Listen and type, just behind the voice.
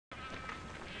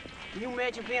Can you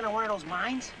imagine being on one of those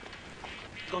mines?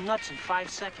 Go nuts in 5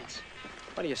 seconds.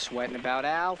 What are you sweating about,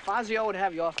 Al? Fazio would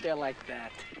have you off there like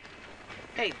that.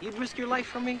 Hey, you'd risk your life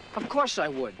for me? Of course I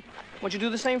would. Won't you do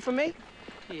the same for me?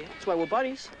 Yeah. That's why we're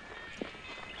buddies.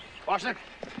 Washington.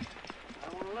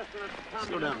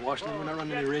 Slow down, Washington. We're not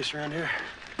running any race around here.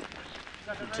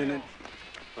 Lieutenant,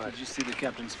 did you see the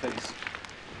captain's face?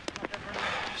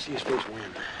 See his face when?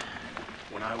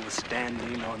 When I was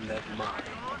standing on that mine.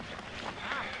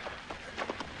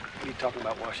 What are you talking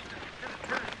about, Washington?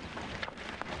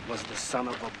 Was the son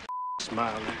of a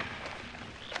smiling?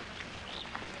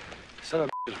 Son of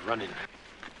a is running.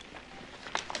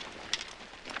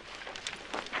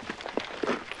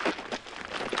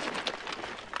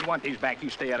 You want these back, you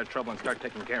stay out of trouble and start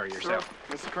taking care of yourself. Sir,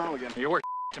 that's the colonel again. You're worth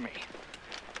to me.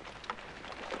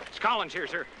 It's Collins here,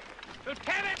 sir.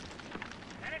 Lieutenant!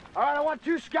 All right, I want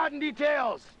 2 scouting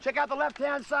details. Check out the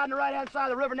left-hand side and the right-hand side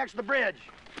of the river next to the bridge.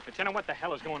 Lieutenant, what the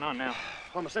hell is going on now?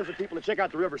 I'm sending people to check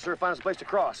out the river, sir. Find us a place to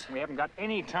cross. We haven't got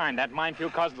any time. That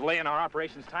minefield caused a delay in our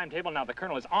operations timetable. Now the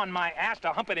colonel is on my ass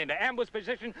to hump it into ambush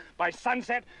position by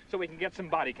sunset so we can get some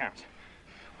body counts.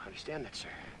 I understand that, sir.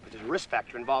 But there's a risk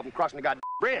factor involved in crossing the goddamn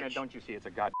bridge. Lieutenant, don't you see it's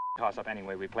a goddamn toss-up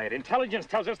anyway we play it? Intelligence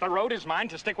tells us the road is mine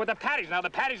to stick with the paddies. Now the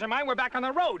paddies are mine, we're back on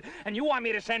the road. And you want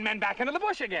me to send men back into the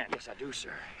bush again? Yes, I do,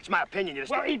 sir. It's my opinion. You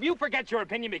just... Well, if you forget your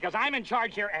opinion, because I'm in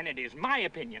charge here, and it is my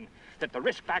opinion that the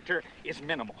risk factor is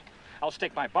minimal. I'll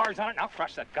stick my bars on it, and I'll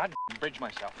crush that goddamn bridge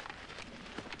myself.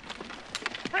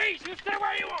 Freeze! You stay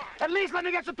where you are! At least let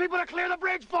me get some people to clear the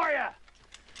bridge for you!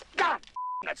 God,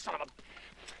 that son of a...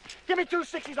 Give me 2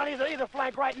 60s on either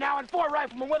flank right now and 4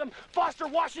 riflemen with them. Foster,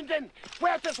 Washington,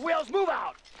 Huertas, Wills, move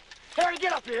out! Harry,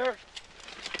 get up here!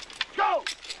 Go!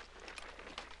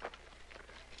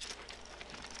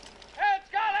 Let's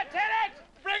go, Lieutenant!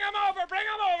 Bring them over! Bring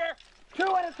them over!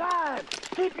 2 at a time!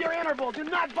 Keep your interval. Do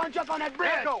not bunch up on that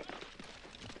bridge! Let's go!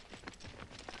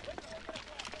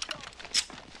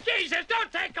 Jesus,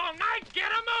 don't take all night! Get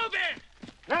them moving!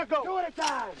 Now go! 2 at a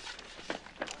time!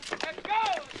 Let's go!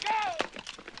 Let's go!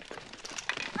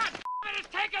 God damn it, it's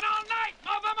taking all night!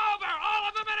 Move them over! All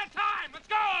of them at a time! Let's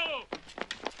go!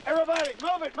 Everybody,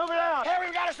 move it out! Harry,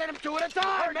 we gotta send them 2 at a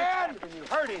time, man! You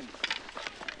hurt him.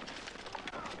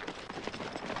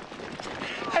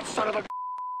 That son of a...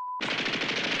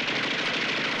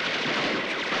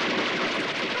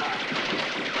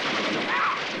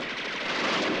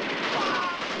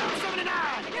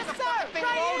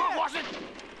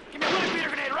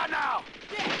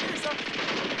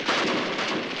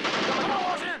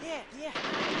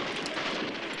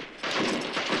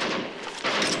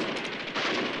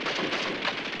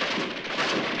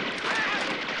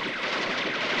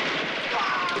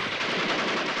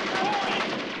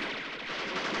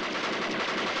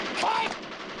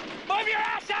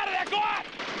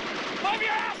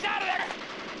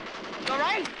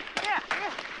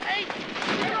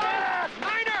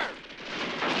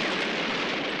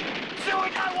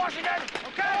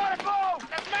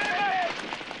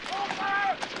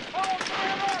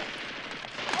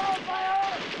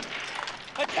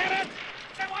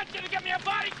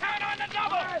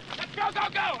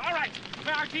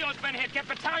 Artio's been hit. Get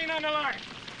battalion on the line.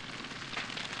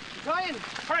 Battalion.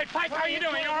 All right, Pike, how you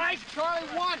doing? You all right? Charlie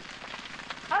 1.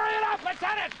 Hurry it up,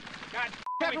 Lieutenant! God,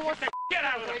 Captain, what's the get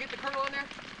out of Can there. I get the colonel on there?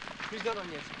 He's done on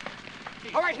yes.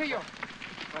 Jeez. All right, here you are.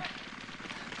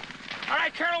 All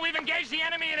right, Colonel, we've engaged the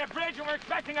enemy at a bridge, and we're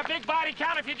expecting a big body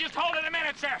count if you just hold it a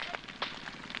minute, sir.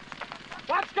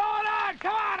 What's going on?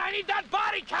 Come on, I need that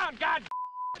body count, God.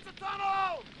 It's a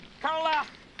tunnel! Colonel,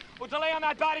 we'll delay on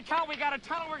that body count. We got a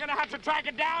tunnel. We're gonna have to track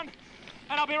it down,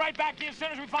 and I'll be right back to you as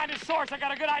soon as we find its source. I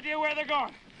got a good idea where they're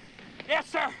going. Yes,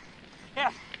 sir.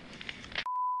 Yes.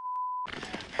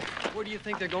 Where do you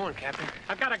think they're going, Captain?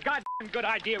 I've got a goddamn good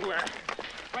idea where.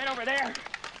 Right over there.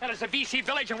 That is a VC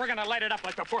village, and we're gonna light it up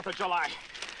like the 4th of July.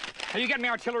 Now, you get me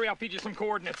artillery, I'll feed you some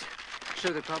coordinates. Sure,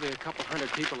 there are probably a couple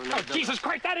hundred people in Oh, that village. Jesus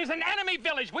Christ, that is an enemy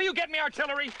village. Will you get me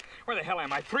artillery? Where the hell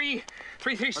am I?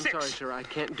 336. I'm sorry, sir, I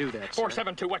can't do that, sir.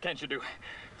 472, what can't you do?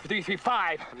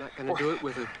 335. I'm not gonna do it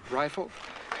with a rifle,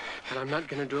 and I'm not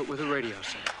gonna do it with a radio,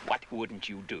 sir. What wouldn't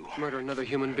you do? Murder another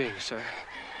human being, sir.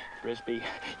 Frisbee,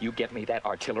 you get me that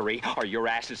artillery, or your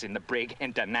ass is in the brig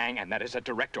in Da Nang, and that is a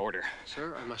direct order.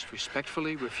 Sir, I must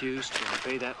respectfully refuse to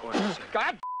obey that order, sir.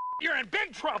 God, you're in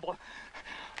big trouble.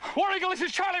 War Eagle, this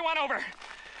is Charlie 1 over.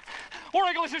 War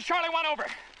Eagle, this is Charlie 1 over.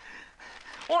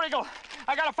 War Eagle,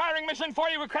 I got a firing mission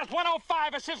for you. Request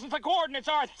 105. Assistance. The coordinates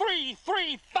are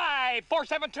 335.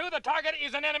 472. The target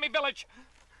is an enemy village.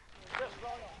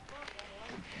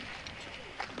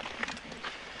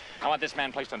 I want this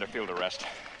man placed under field arrest.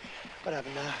 What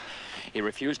happened now? He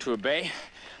refused to obey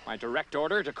my direct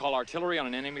order to call artillery on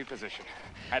an enemy position.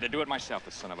 I had to do it myself,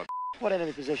 the son of a... What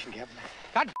enemy position, Captain?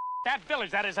 That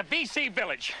village, that is a VC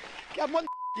village. Captain, what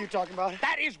are you talking about?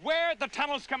 That is where the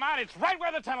tunnels come out. It's right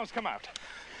where the tunnels come out.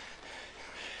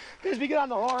 Bisbee, get on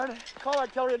the horn. Call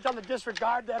artillery and tell them to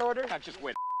disregard that order. Now, just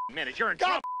wait a minute. You're in God,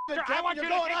 trouble. Captain, I want you're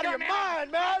you going to out of your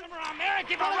mind, man.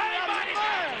 American, Going out of your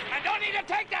mind. I don't need to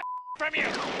take that from you.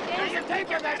 You're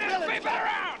taking that village. Sweep it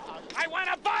around. I want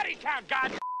a body count,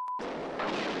 God.